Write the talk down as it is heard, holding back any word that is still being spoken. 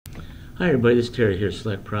Hi everybody, this is Terry here,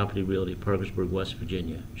 Select Property Realty, Parkersburg, West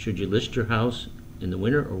Virginia. Should you list your house in the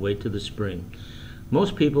winter or wait till the spring?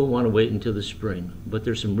 Most people want to wait until the spring, but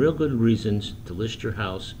there's some real good reasons to list your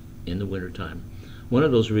house in the winter time. One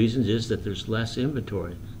of those reasons is that there's less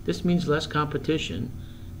inventory. This means less competition,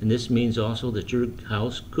 and this means also that your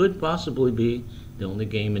house could possibly be the only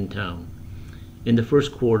game in town. In the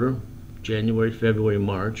first quarter, January, February,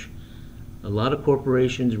 March, a lot of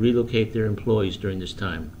corporations relocate their employees during this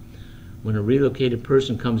time. When a relocated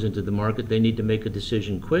person comes into the market, they need to make a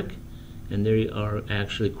decision quick, and they are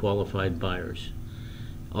actually qualified buyers.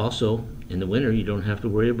 Also, in the winter, you don't have to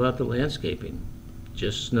worry about the landscaping.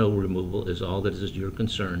 Just snow removal is all that is your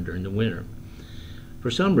concern during the winter.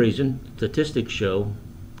 For some reason, statistics show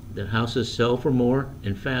that houses sell for more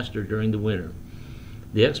and faster during the winter.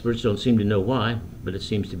 The experts don't seem to know why, but it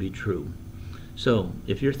seems to be true. So,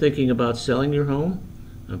 if you're thinking about selling your home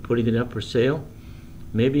and putting it up for sale,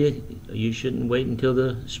 maybe you shouldn't wait until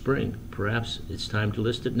the spring. Perhaps it's time to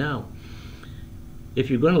list it now. If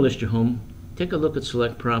you're going to list your home, take a look at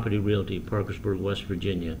Select Property Realty, Parkersburg, West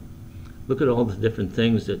Virginia. Look at all the different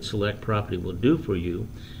things that Select Property will do for you.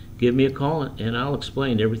 Give me a call and I'll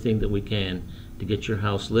explain everything that we can to get your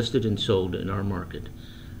house listed and sold in our market.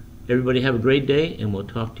 Everybody have a great day, and we'll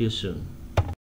talk to you soon.